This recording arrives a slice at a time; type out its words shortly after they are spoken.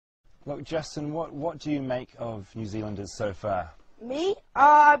Look, Justin, what do you make of New Zealanders so far? Me?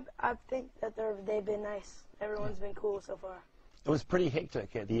 I think that they've been nice. Everyone's been cool so far. It was pretty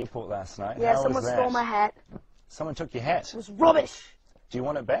hectic at the airport last night. Yeah, How someone was that? stole my hat. Someone took your hat. It was rubbish. Do you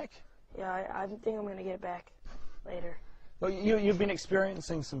want it back? Yeah, I think I'm going to get it back later. Well, you've been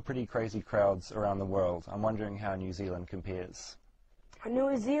experiencing some pretty crazy crowds around the world. I'm wondering how New Zealand compares.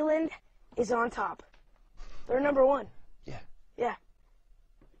 New Zealand is on top. They're number one. Yeah. Yeah.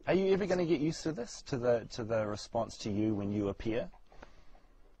 Are you ever going to get used to this, to the response to you when you appear?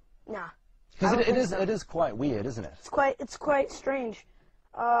 Nah. Because it is quite weird, isn't it? It's quite strange.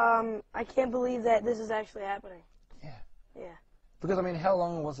 I can't believe that this is actually happening. Yeah. Yeah. Because, I mean, how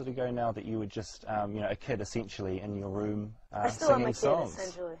long was it ago now that you were just, a kid essentially in your room I still singing am a kid, songs?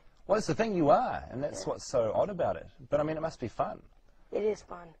 essentially. Well, it's the thing, you are, and that's what's so odd about it. But, I mean, it must be fun. It is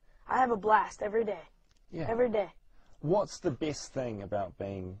fun. I have a blast every day. Yeah. Every day. What's the best thing about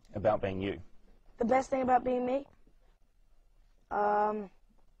being you? The best thing about being me?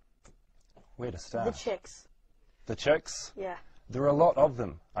 Where to start? The chicks. The chicks? Yeah. There are a lot of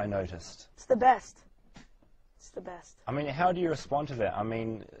them, I noticed. It's the best. It's the best. I mean, how do you respond to that? I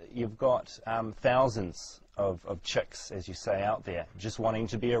mean, you've got thousands of chicks, as you say, out there, just wanting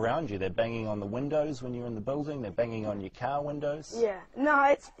to be around you. They're banging on the windows when you're in the building. They're banging on your car windows. Yeah.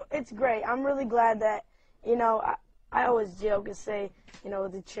 No, it's great. I'm really glad that, I always joke and say,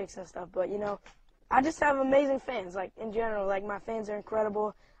 the chicks and stuff, but, I just have amazing fans, like, in general. Like, my fans are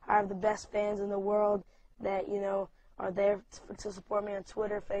incredible. I have the best fans in the world that, are there to support me on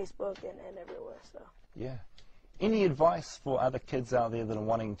Twitter, Facebook, and everywhere, so. Yeah. Any advice for other kids out there that are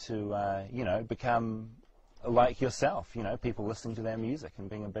wanting to, become like yourself, people listening to their music and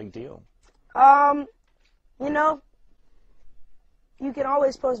being a big deal? You can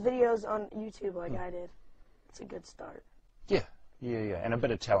always post videos on YouTube like I did. It's a good start. Yeah. And a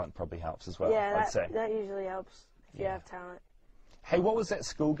bit of talent probably helps as well, Yeah, I'd say. that usually helps if you have talent. Hey, what was that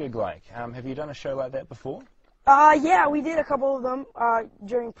school gig like? Have you done a show like that before? Yeah, we did a couple of them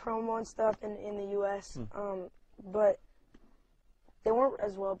during promo and stuff in the U.S., but they weren't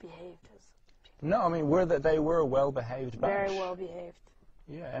as well behaved as people. No, I mean, they were a well-behaved bunch. Very well behaved.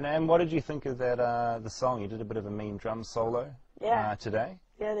 Yeah, and what did you think of that, the song? You did a bit of a mean drum solo today?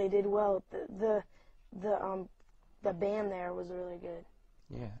 Yeah, they did well. The band there was really good.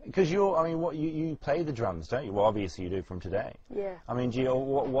 Yeah, because you play the drums, don't you? Well, obviously you do from today. Yeah. I mean,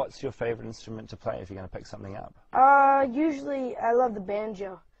 what's your favorite instrument to play if you're going to pick something up? Usually I love the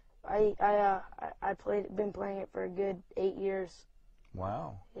banjo. Been playing it for a good 8 years.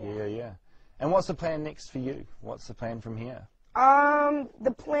 Wow. Yeah. And what's the plan next for you? What's the plan from here?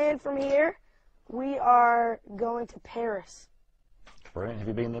 The plan from here, we are going to Paris. Brilliant. Have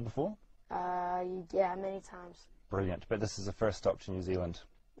you been there before? Yeah, many times. Brilliant. But this is the first stop to New Zealand.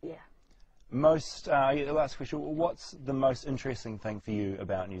 Yeah. Last question, what's the most interesting thing for you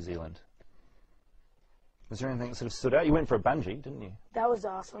about New Zealand? Was there anything that sort of stood out? You went for a bungee, didn't you? That was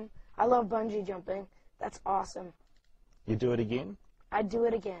awesome. I love bungee jumping. That's awesome. You do it again? I'd do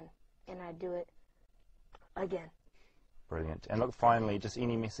it again. And I'd do it again. Brilliant. And look, finally, just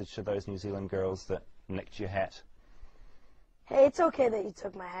any message to those New Zealand girls that nicked your hat? Hey, it's okay that you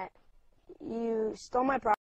took my hat. You stole my property.